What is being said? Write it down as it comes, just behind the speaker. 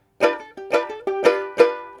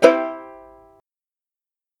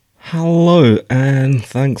Hello, and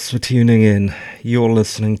thanks for tuning in. You're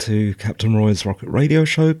listening to Captain Roy's Rocket Radio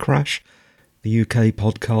Show, Crash, the UK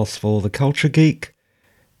podcast for the culture geek,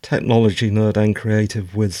 technology nerd and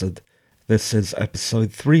creative wizard. This is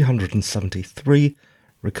episode 373,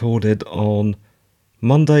 recorded on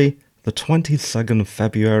Monday, the 22nd of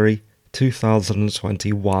February,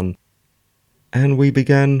 2021. And we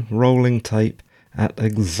began rolling tape at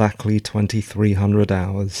exactly 2300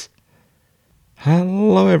 hours.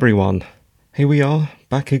 Hello everyone, here we are,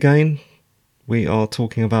 back again. We are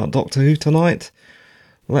talking about Doctor Who tonight.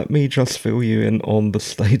 Let me just fill you in on the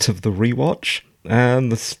state of the rewatch.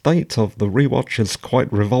 And the state of the rewatch is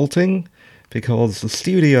quite revolting, because the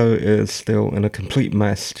studio is still in a complete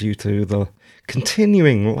mess due to the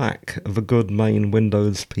continuing lack of a good main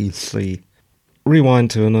Windows PC. Rewind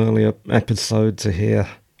to an earlier episode to hear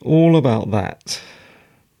all about that.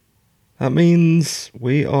 That means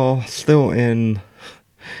we are still in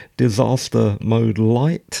disaster mode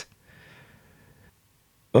light.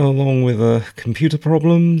 Along with computer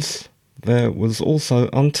problems, there was also,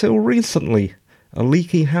 until recently, a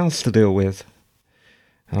leaky house to deal with.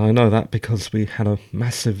 I know that because we had a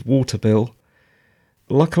massive water bill.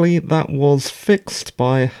 Luckily, that was fixed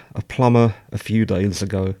by a plumber a few days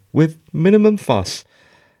ago, with minimum fuss.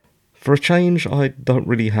 For a change, I don't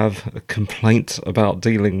really have a complaint about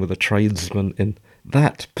dealing with a tradesman in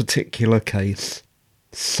that particular case.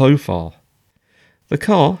 So far. The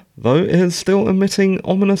car, though, is still emitting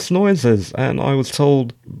ominous noises, and I was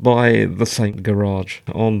told by the same garage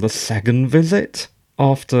on the second visit,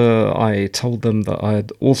 after I told them that I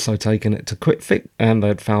had also taken it to QuickFix and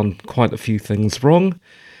they'd found quite a few things wrong,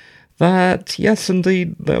 that yes,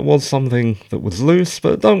 indeed, there was something that was loose,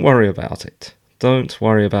 but don't worry about it. Don't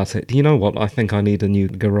worry about it. You know what? I think I need a new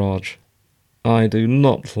garage. I do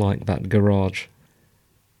not like that garage.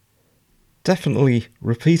 Definitely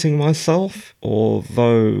repeating myself,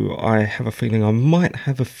 although I have a feeling I might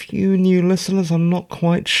have a few new listeners, I'm not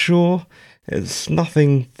quite sure. It's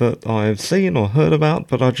nothing that I've seen or heard about,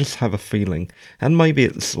 but I just have a feeling. And maybe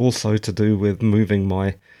it's also to do with moving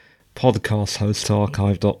my podcast host to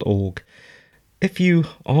archive.org. If you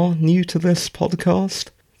are new to this podcast,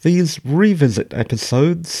 these revisit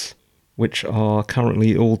episodes, which are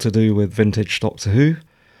currently all to do with vintage Doctor Who,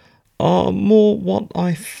 are more what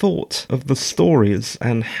I thought of the stories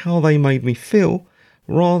and how they made me feel,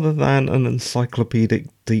 rather than an encyclopedic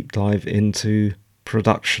deep dive into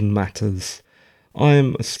production matters.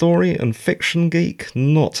 I'm a story and fiction geek,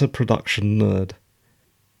 not a production nerd.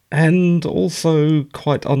 And also,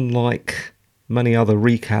 quite unlike many other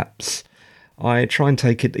recaps, I try and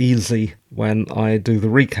take it easy when I do the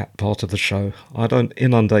recap part of the show. I don't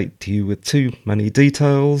inundate you with too many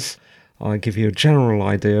details. I give you a general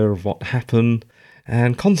idea of what happened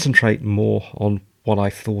and concentrate more on what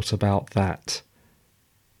I thought about that.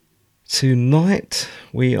 Tonight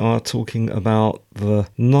we are talking about the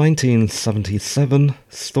 1977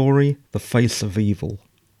 story, The Face of Evil.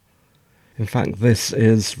 In fact, this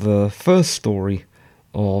is the first story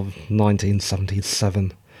of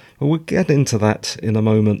 1977. But we'll get into that in a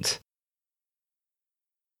moment.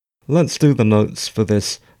 Let's do the notes for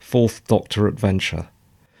this Fourth Doctor adventure.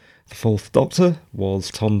 The Fourth Doctor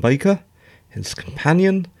was Tom Baker. His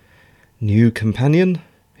new companion,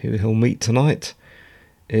 who he'll meet tonight,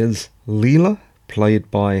 is Leela,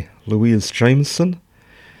 played by Louise Jameson.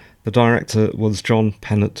 The director was John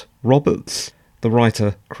Pennant Roberts. The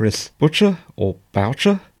writer, Chris Butcher, or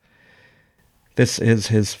Boucher. This is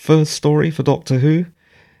his first story for Doctor Who,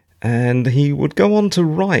 and he would go on to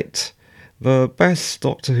write the best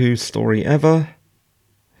Doctor Who story ever,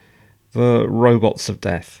 The Robots of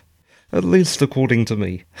Death. At least according to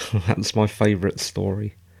me. That's my favourite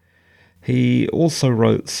story. He also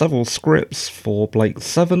wrote several scripts for Blake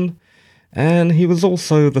 7, and he was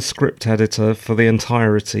also the script editor for the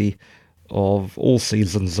entirety of all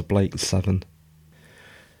seasons of Blake 7.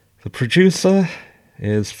 The producer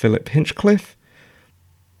is Philip Hinchcliffe.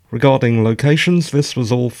 Regarding locations, this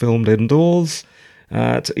was all filmed indoors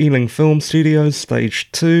at Ealing Film Studios,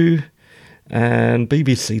 Stage 2, and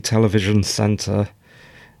BBC Television Centre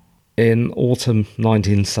in autumn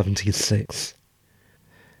 1976.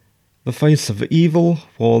 The Face of Evil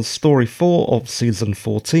was story 4 of season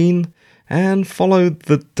 14, and followed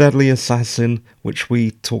The Deadly Assassin, which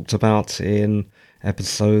we talked about in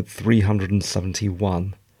episode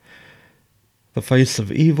 371. The Face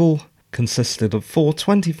of Evil consisted of 4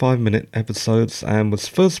 25-minute episodes and was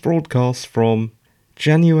first broadcast from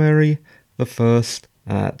January the 1st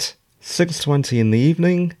at 6:20 in the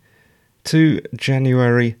evening to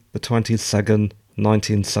January the 22nd,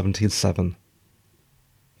 1977.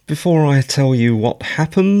 Before I tell you what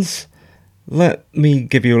happens, let me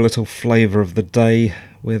give you a little flavour of the day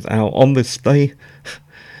with our On This Day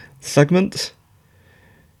segment.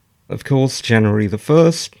 Of course, January the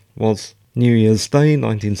 1st was New Year's Day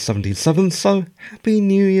 1977, so Happy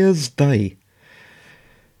New Year's Day.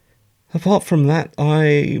 Apart from that,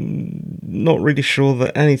 I'm not really sure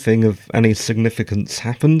that anything of any significance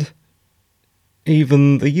happened.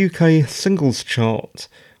 Even the UK singles chart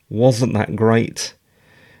wasn't that great.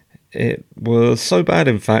 It was so bad,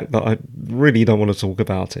 in fact, that I really don't want to talk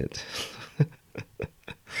about it.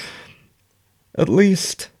 At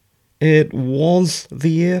least it was the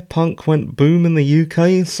year punk went boom in the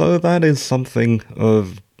UK, so that is something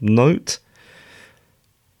of note.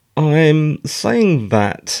 I'm saying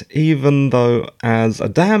that even though, as a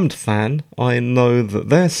Damned fan, I know that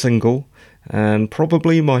their single, and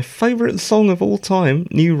probably my favourite song of all time,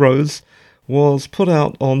 New Rose, was put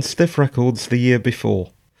out on Stiff Records the year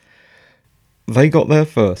before. They got there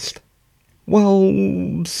first.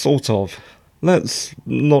 Well, sort of. Let's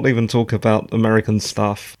not even talk about American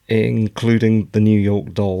stuff, including the New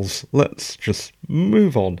York Dolls. Let's just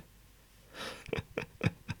move on.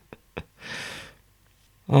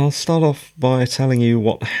 I'll start off by telling you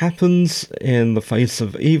what happens in the face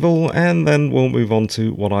of evil, and then we'll move on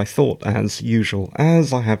to what I thought, as usual,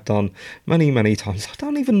 as I have done many, many times. I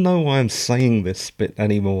don't even know why I'm saying this bit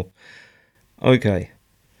anymore. Okay.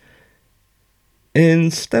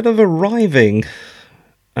 Instead of arriving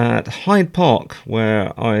at Hyde Park,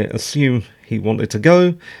 where I assume he wanted to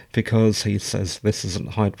go, because he says this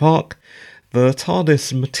isn't Hyde Park, the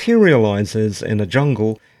TARDIS materialises in a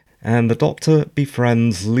jungle, and the Doctor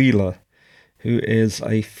befriends Leela, who is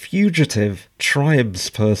a fugitive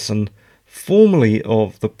tribesperson, formerly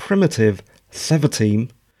of the primitive Sever Team,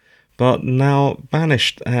 but now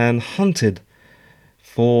banished and hunted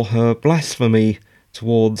for her blasphemy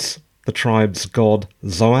towards the tribe's god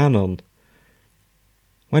Xoanon.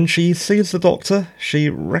 When she sees the Doctor, she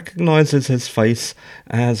recognises his face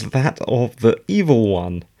as that of the Evil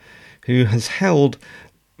One, who has held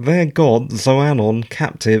their god Xoanon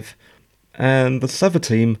captive and the Sever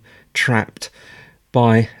Team trapped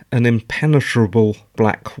by an impenetrable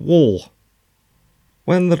black wall.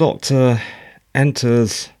 When the Doctor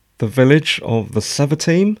enters the village of the Sever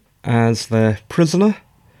Team as their prisoner,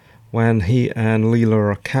 when he and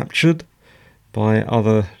Leela are captured by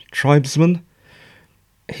other tribesmen,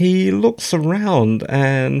 he looks around,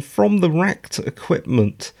 and from the wrecked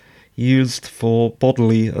equipment used for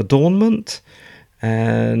bodily adornment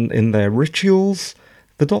and in their rituals,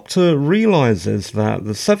 the Doctor realises that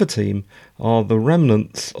the Sever Team are the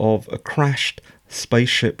remnants of a crashed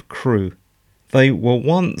spaceship crew. They were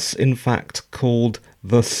once, in fact, called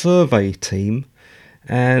the Survey Team,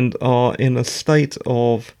 and are in a state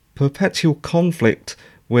of perpetual conflict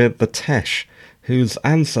with the Tesh, whose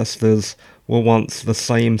ancestors were once the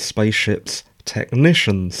same spaceship's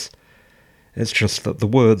technicians. It's just that the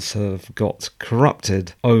words have got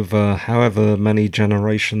corrupted over however many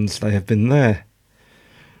generations they have been there.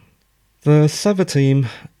 The Sever Team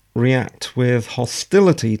react with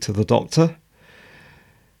hostility to the Doctor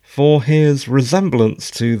for his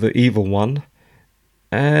resemblance to the Evil One,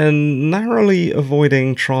 and narrowly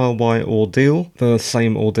avoiding trial by ordeal, the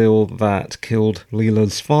same ordeal that killed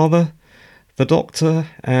Leela's father, the Doctor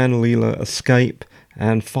and Leela escape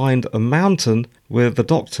and find a mountain with the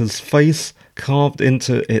Doctor's face carved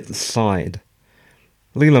into its side.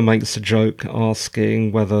 Leela makes a joke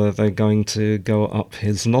asking whether they're going to go up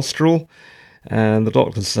his nostril, and the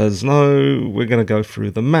Doctor says, no, we're going to go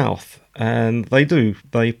through the mouth. And they do.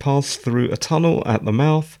 They pass through a tunnel at the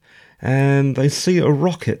mouth, and they see a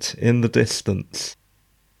rocket in the distance.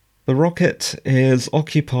 The rocket is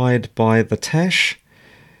occupied by the Tesh,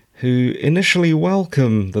 who initially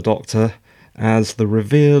welcome the Doctor as the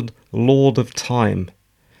revered Lord of Time.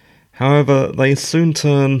 However, they soon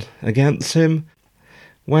turn against him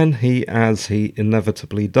when he, as he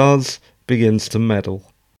inevitably does, begins to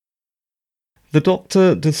meddle. The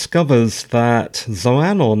Doctor discovers that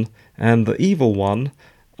Xoanon and the Evil One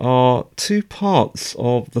are two parts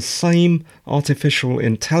of the same artificial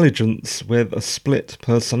intelligence with a split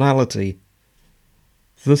personality.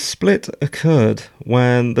 The split occurred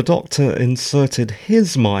when the Doctor inserted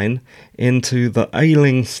his mind into the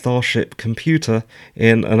ailing Starship computer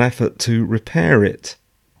in an effort to repair it,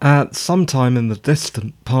 at some time in the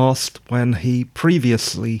distant past when he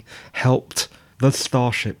previously helped the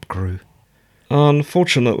Starship crew.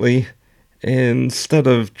 Unfortunately, instead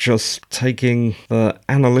of just taking the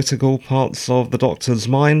analytical parts of the Doctor's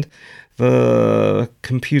mind, the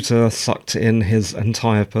computer sucked in his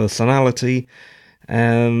entire personality,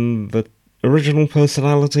 and the original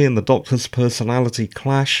personality and the Doctor's personality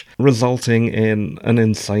clash, resulting in an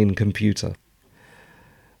insane computer.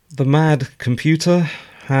 The mad computer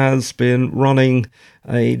has been running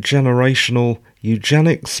a generational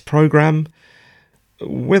eugenics program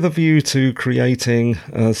with a view to creating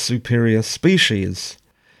a superior species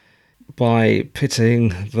by pitting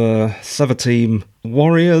the Sevateem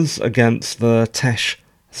warriors against the Tesh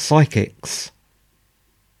psychics.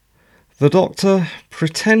 The Doctor,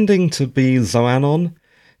 pretending to be Xoanon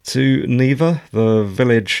to Neva, the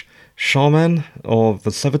village shaman of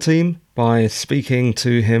the Sevateem, by speaking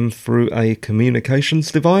to him through a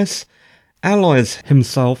communications device, allies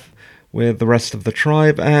himself with the rest of the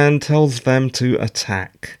tribe and tells them to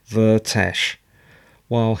attack the Tesh,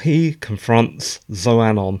 while he confronts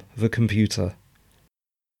Xoanon, the computer.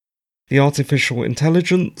 The artificial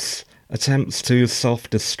intelligence attempts to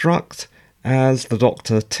self-destruct as the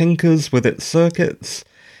Doctor tinkers with its circuits,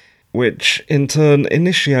 which in turn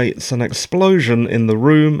initiates an explosion in the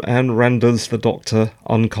room and renders the Doctor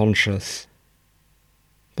unconscious.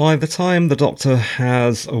 By the time the Doctor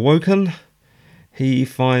has awoken, he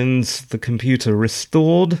finds the computer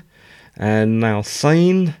restored and now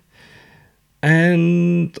sane,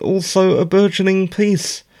 and also a burgeoning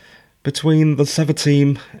peace between the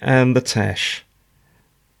Sevateem and the Tesh.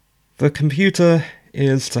 The computer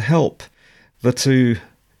is to help the two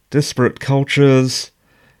disparate cultures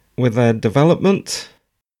with their development,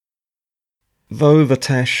 though the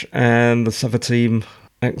Tesh and the Sevateem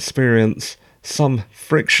experience some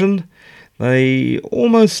friction. They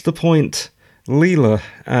almost appoint Leela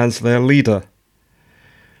as their leader.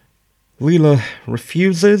 Leela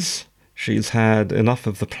refuses. She's had enough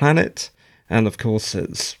of the planet, and of course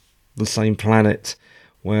it's the same planet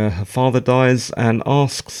where her father dies, and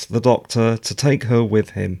asks the Doctor to take her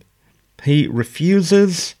with him. He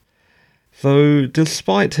refuses, though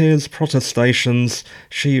despite his protestations,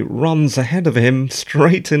 she runs ahead of him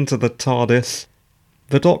straight into the TARDIS.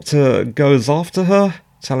 The Doctor goes after her,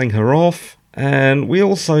 telling her off, and we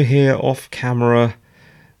also hear off-camera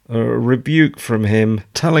a rebuke from him,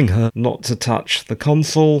 telling her not to touch the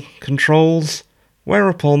console controls,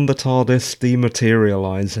 whereupon the TARDIS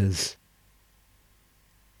dematerializes.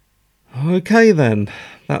 Okay then,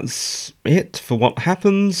 that's it for what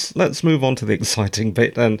happens. Let's move on to the exciting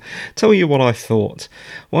bit and tell you what I thought.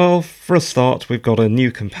 Well, for a start, we've got a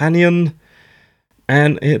new companion,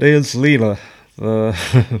 and it is Leela,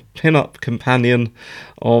 the pin-up companion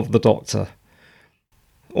of the Doctor.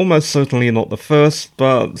 Almost certainly not the first,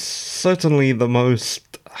 but certainly the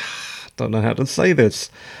most, don't know how to say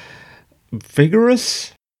this,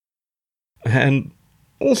 vigorous and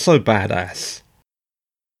also badass.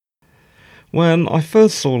 When I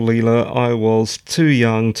first saw Leela, I was too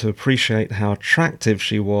young to appreciate how attractive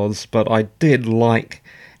she was, but I did like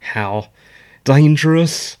how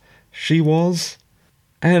dangerous she was.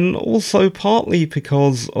 And also partly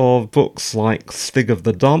because of books like Stig of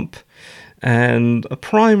the Dump and a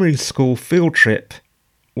primary school field trip,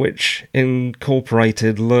 which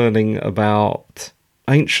incorporated learning about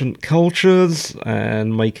ancient cultures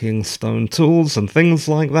and making stone tools and things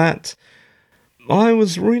like that. I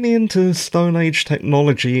was really into Stone Age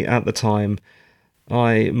technology at the time.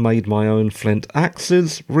 I made my own flint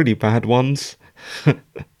axes, really bad ones.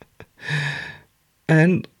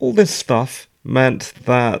 And all this stuff meant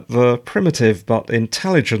that the primitive but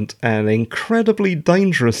intelligent and incredibly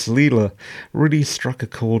dangerous Leela really struck a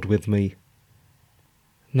chord with me.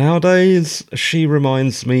 Nowadays, she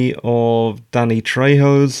reminds me of Danny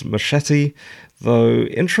Trejo's Machete, though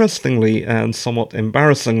interestingly and somewhat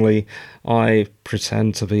embarrassingly, I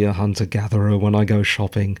pretend to be a hunter-gatherer when I go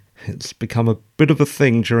shopping. It's become a bit of a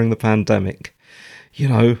thing during the pandemic. You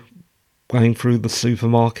know, going through the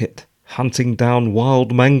supermarket, hunting down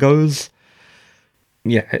wild mangoes.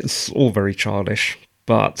 Yeah, it's all very childish,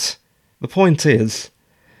 but the point is,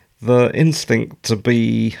 the instinct to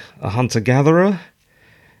be a hunter-gatherer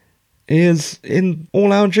is in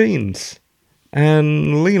all our genes,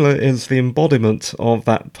 and Leela is the embodiment of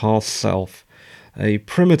that past self, a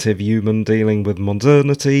primitive human dealing with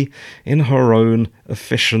modernity in her own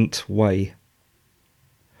efficient way.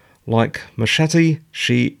 Like Machete,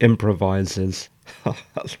 she improvises. I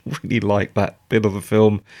really like that bit of the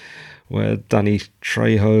film where Danny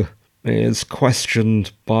Trejo is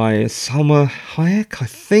questioned by Salma Hayek, I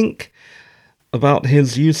think, about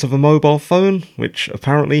his use of a mobile phone, which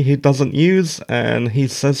apparently he doesn't use, and he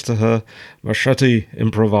says to her, "Machete,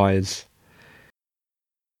 improvise."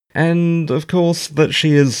 And, of course, that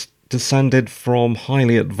she is descended from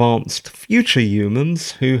highly advanced future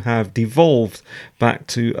humans who have devolved back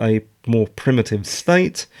to a more primitive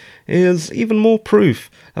state is even more proof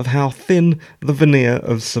of how thin the veneer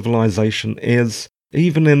of civilization is,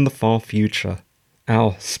 even in the far future.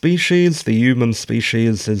 Our species, the human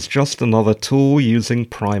species, is just another tool using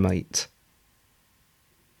primate.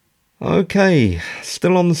 Okay,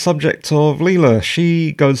 still on the subject of Leela,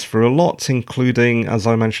 she goes through a lot, including, as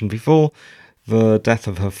I mentioned before, the death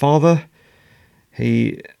of her father.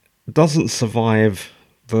 He doesn't survive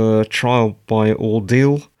the trial by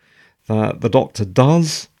ordeal that the Doctor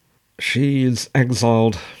does. She is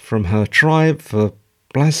exiled from her tribe for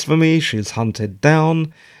blasphemy, she's hunted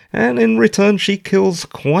down, and in return she kills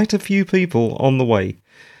quite a few people on the way.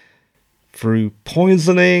 Through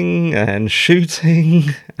poisoning and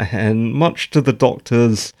shooting, and much to the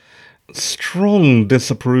Doctor's strong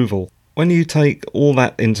disapproval. When you take all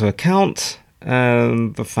that into account,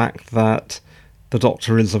 and the fact that the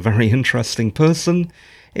Doctor is a very interesting person,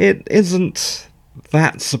 it isn't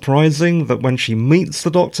that surprising that when she meets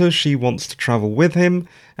the Doctor, she wants to travel with him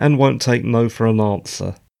and won't take no for an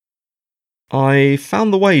answer. I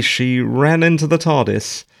found the way she ran into the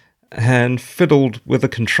TARDIS and fiddled with the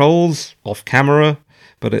controls off camera,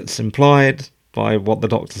 but it's implied by what the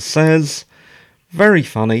Doctor says. Very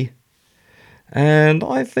funny. And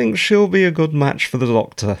I think she'll be a good match for the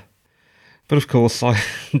Doctor. But of course, I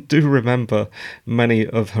do remember many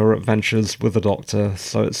of her adventures with the Doctor,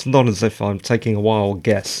 so it's not as if I'm taking a wild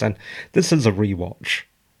guess, and this is a rewatch.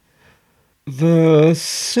 The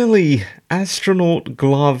silly astronaut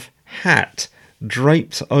glove hat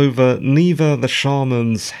draped over Neva the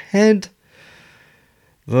shaman's head.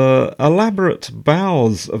 The elaborate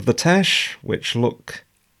bows of the Tesh, which look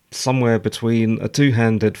somewhere between a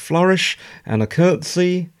two-handed flourish and a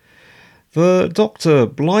curtsy. The Doctor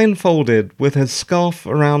blindfolded with his scarf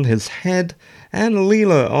around his head, and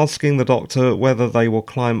Leela asking the Doctor whether they will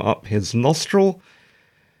climb up his nostril,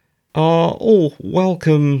 are all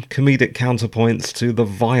welcome comedic counterpoints to the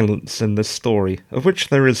violence in this story, of which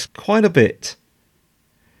there is quite a bit.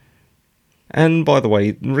 And by the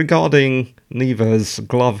way, regarding Neva's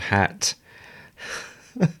glove hat,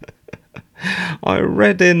 I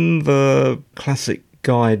read in the classic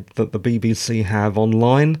guide that the BBC have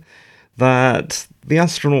online that the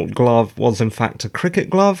astronaut glove was in fact a cricket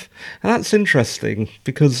glove, and that's interesting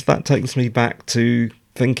because that takes me back to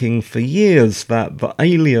thinking for years that the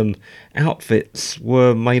alien outfits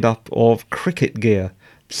were made up of cricket gear.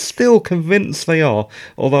 Still convinced they are,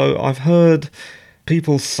 although I've heard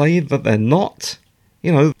people say that they're not.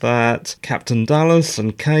 You know, that Captain Dallas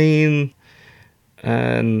and Kane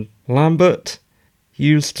and Lambert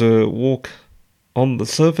used to walk on the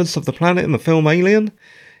surface of the planet in the film Alien.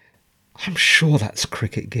 I'm sure that's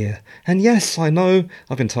cricket gear. And yes, I know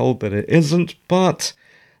I've been told that it isn't, but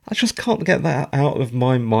I just can't get that out of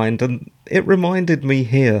my mind, and it reminded me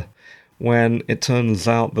here when it turns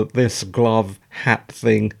out that this glove hat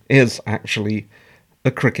thing is actually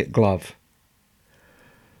a cricket glove.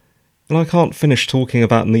 And I can't finish talking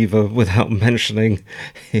about Neva without mentioning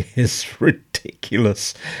his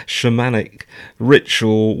ridiculous shamanic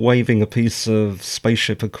ritual waving a piece of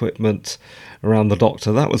spaceship equipment around the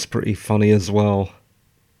Doctor. That was pretty funny as well.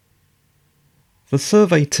 The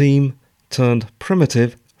survey team turned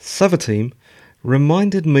primitive Sever team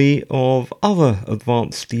reminded me of other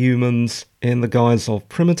advanced humans in the guise of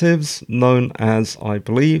primitives known as, I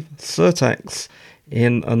believe, Surtex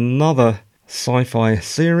in another sci-fi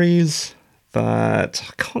series that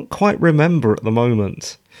I can't quite remember at the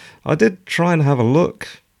moment. I did try and have a look,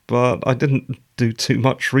 but I didn't do too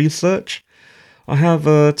much research. I have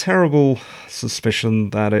a terrible suspicion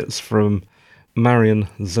that it's from Marion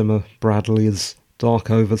Zimmer Bradley's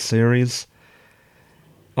Darkover series.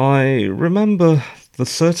 I remember the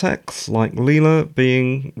Surtex, like Leela,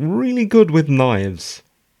 being really good with knives.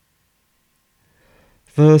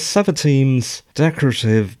 The Sever team's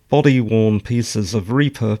decorative, body-worn pieces of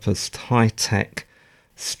repurposed high-tech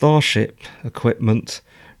starship equipment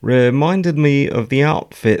reminded me of the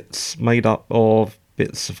outfits made up of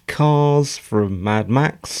bits of cars from Mad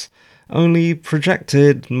Max, only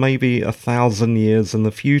projected maybe 1,000 years in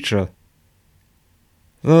the future.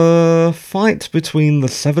 The fight between the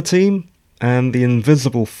Sever team and the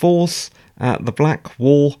Invisible Force at the Black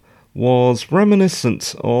Wall was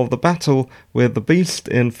reminiscent of the battle with the Beast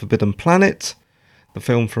in Forbidden Planet, the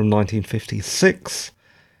film from 1956,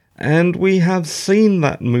 and we have seen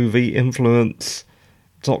that movie influence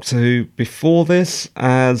Doctor Who before this,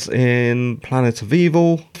 as in Planet of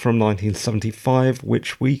Evil from 1975,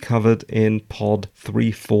 which we covered in Pod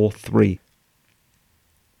 343.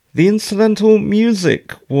 The incidental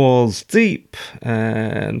music was deep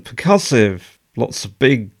and percussive, lots of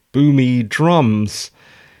big boomy drums.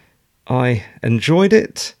 I enjoyed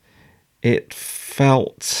it. It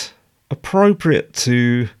felt appropriate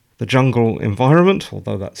to the jungle environment,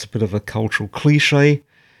 although that's a bit of a cultural cliche.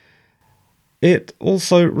 It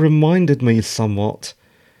also reminded me somewhat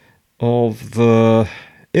of the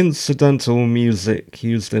incidental music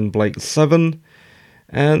used in Blake 7,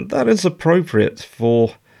 and that is appropriate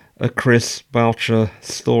for a Chris Boucher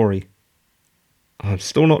story. I'm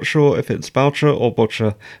still not sure if it's Boucher or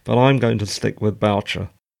Butcher, but I'm going to stick with Boucher.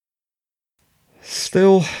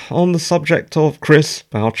 Still on the subject of Chris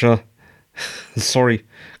Boucher, sorry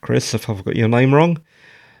Chris if I've got your name wrong,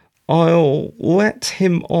 I'll let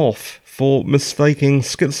him off for mistaking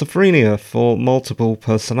schizophrenia for multiple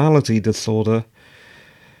personality disorder,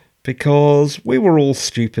 because we were all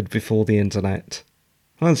stupid before the internet.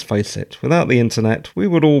 Let's face it, without the internet, we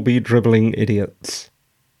would all be dribbling idiots.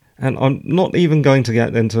 And I'm not even going to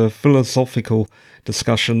get into a philosophical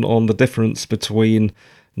discussion on the difference between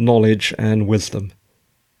knowledge and wisdom.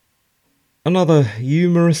 Another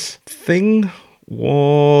humorous thing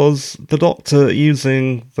was the Doctor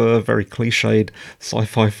using the very cliched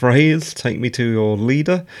sci-fi phrase, "take me to your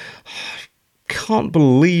leader." I can't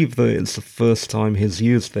believe that it's the first time he's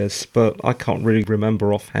used this, but I can't really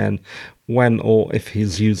remember offhand when or if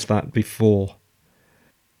he's used that before.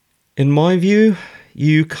 In my view,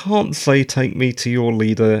 you can't say "take me to your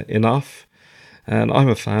leader" enough, and I'm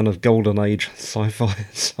a fan of Golden Age sci-fi,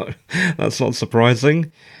 so that's not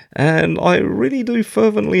surprising. And I really do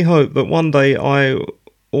fervently hope that one day I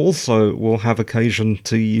also will have occasion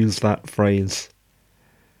to use that phrase.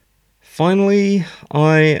 Finally,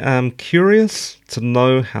 I am curious to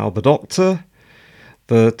know how the Doctor,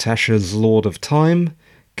 the Tasha's Lord of Time,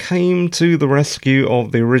 came to the rescue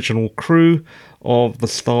of the original crew of the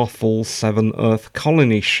Starfall 7 Earth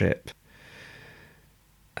colony ship.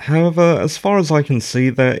 However, as far as I can see,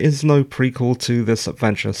 there is no prequel to this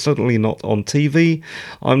adventure, certainly not on TV.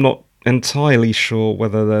 I'm not entirely sure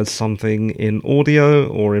whether there's something in audio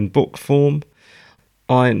or in book form.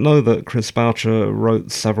 I know that Chris Boucher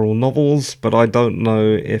wrote several novels, but I don't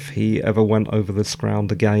know if he ever went over this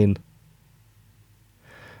ground again.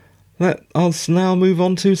 Let us now move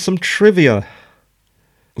on to some trivia.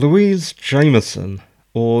 Louise Jameson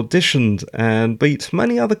auditioned and beat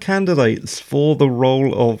many other candidates for the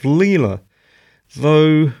role of Leela,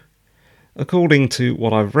 though, according to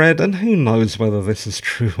what I've read, and who knows whether this is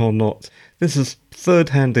true or not, this is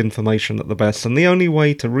third-hand information at the best, and the only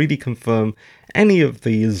way to really confirm any of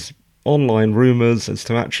these online rumours is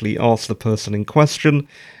to actually ask the person in question,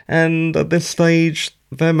 and at this stage,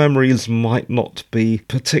 their memories might not be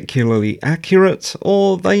particularly accurate,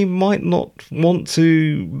 or they might not want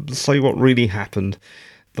to say what really happened.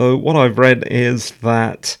 Though what I've read is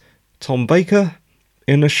that Tom Baker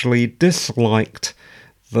initially disliked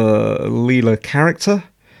the Leela character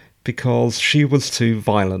because she was too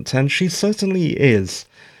violent, and she certainly is.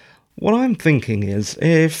 What I'm thinking is,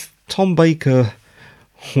 if Tom Baker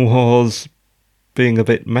was being a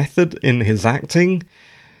bit method in his acting,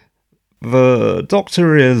 the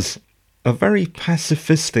Doctor is a very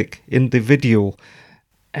pacifistic individual,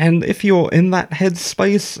 and if you're in that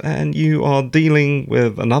headspace and you are dealing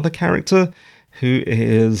with another character who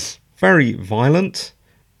is very violent,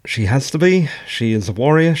 she has to be, she is a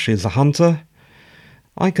warrior, she is a hunter,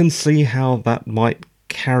 I can see how that might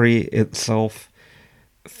carry itself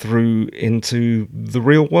through into the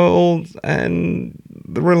real world, and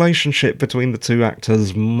the relationship between the two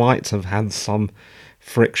actors might have had some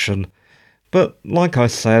friction. But like I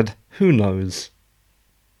said, who knows?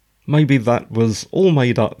 Maybe that was all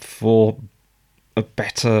made up for a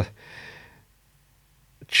better,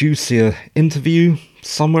 juicier interview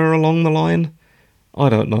somewhere along the line. I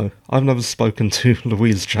don't know. I've never spoken to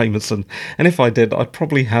Louise Jameson, and if I did, I'd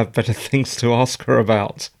probably have better things to ask her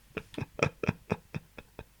about.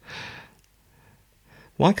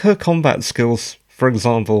 Like her combat skills, for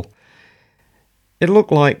example. It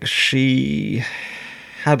looked like she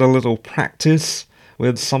had a little practice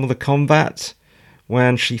with some of the combat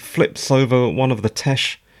when she flips over one of the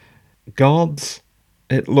Tesh guards.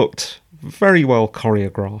 It looked very well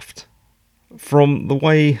choreographed. From the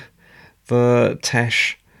way the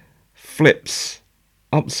Tesh flips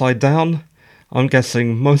upside down, I'm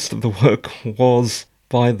guessing most of the work was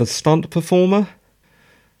by the stunt performer.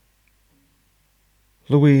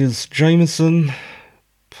 Louise Jameson,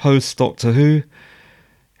 post-Doctor Who,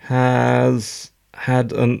 has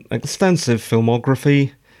had an extensive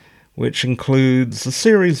filmography which includes a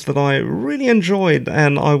series that I really enjoyed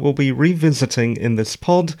and I will be revisiting in this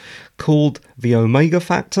pod called The Omega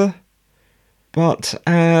Factor. But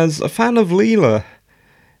as a fan of Leela,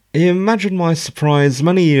 imagine my surprise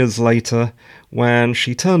many years later when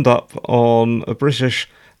she turned up on a British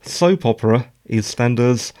soap opera,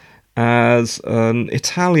 EastEnders, as an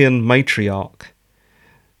Italian matriarch,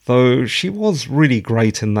 though she was really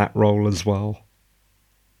great in that role as well.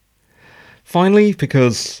 Finally,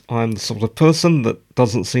 because I'm the sort of person that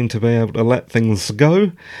doesn't seem to be able to let things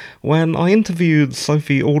go, when I interviewed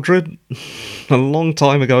Sophie Aldred a long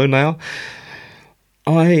time ago now,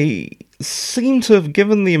 I seem to have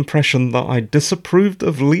given the impression that I disapproved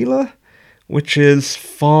of Leela, which is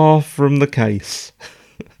far from the case.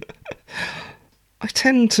 I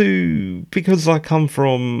tend to, because I come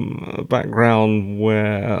from a background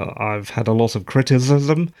where I've had a lot of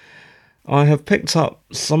criticism, I have picked up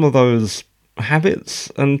some of those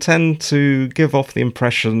habits and tend to give off the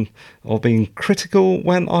impression of being critical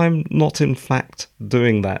when I'm not in fact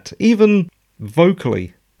doing that, even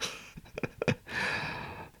vocally.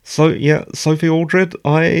 So yeah, Sophie Aldred,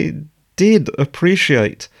 I did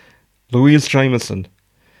appreciate Louise Jameson.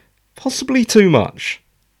 Possibly too much.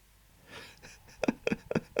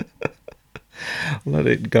 Let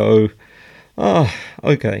it go.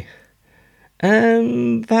 Okay.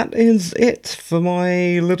 And that is it for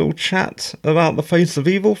my little chat about The Face of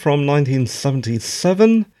Evil from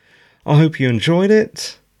 1977. I hope you enjoyed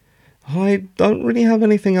it. I don't really have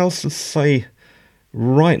anything else to say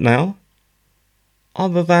right now,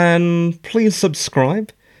 other than please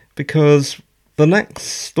subscribe, because the next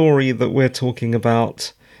story that we're talking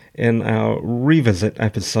about in our revisit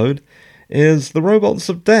episode is The Robots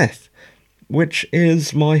of Death, which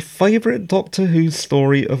is my favourite Doctor Who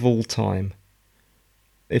story of all time.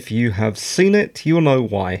 If you have seen it, you'll know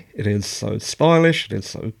why. It is so stylish, it is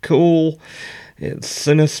so cool, it's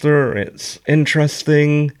sinister, it's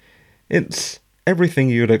interesting, it's everything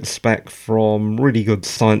you'd expect from really good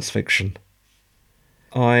science fiction.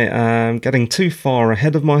 I am getting too far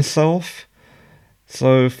ahead of myself,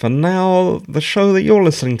 so for now, the show that you're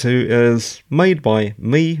listening to is made by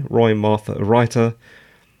me, Roy Martha, a writer.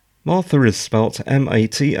 Martha is spelt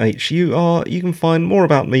M-A-T-H-U-R. You can find more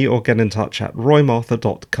about me or get in touch at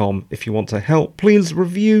roymartha.com. If you want to help, please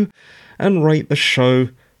review and rate the show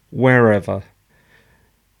wherever.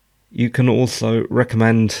 You can also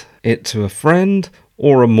recommend it to a friend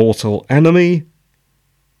or a mortal enemy.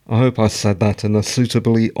 I hope I said that in a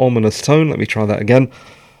suitably ominous tone. Let me try that again.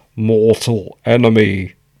 Mortal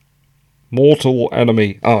enemy. Mortal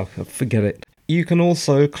enemy. Oh, forget it. You can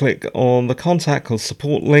also click on the contact or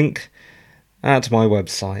support link at my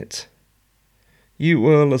website. You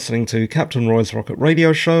were listening to Captain Roy's Rocket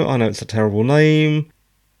Radio Show. I know it's a terrible name.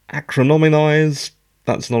 Acronomized.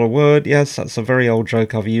 That's not a word. Yes, that's a very old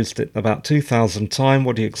joke. I've used it about 2,000 times.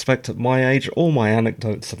 What do you expect at my age? All my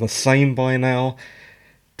anecdotes are the same by now.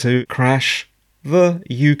 To crash the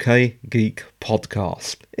UK Geek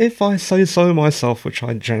podcast, if I say so myself, which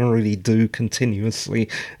I generally do continuously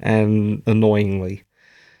and annoyingly.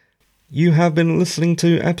 You have been listening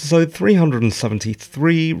to episode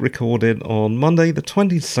 373, recorded on Monday the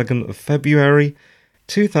 22nd of February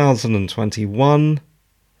 2021,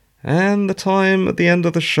 and the time at the end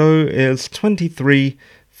of the show is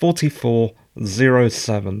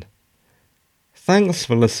 23:44:07. Thanks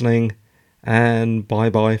for listening, and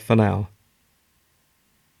bye-bye for now.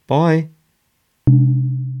 By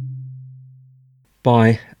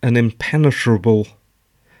an impenetrable,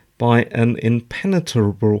 by an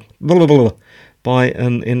impenetrable, blah, blah, blah, by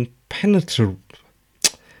an impenetrable,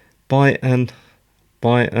 by an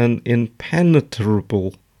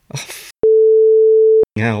impenetrable, oh,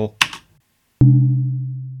 hell.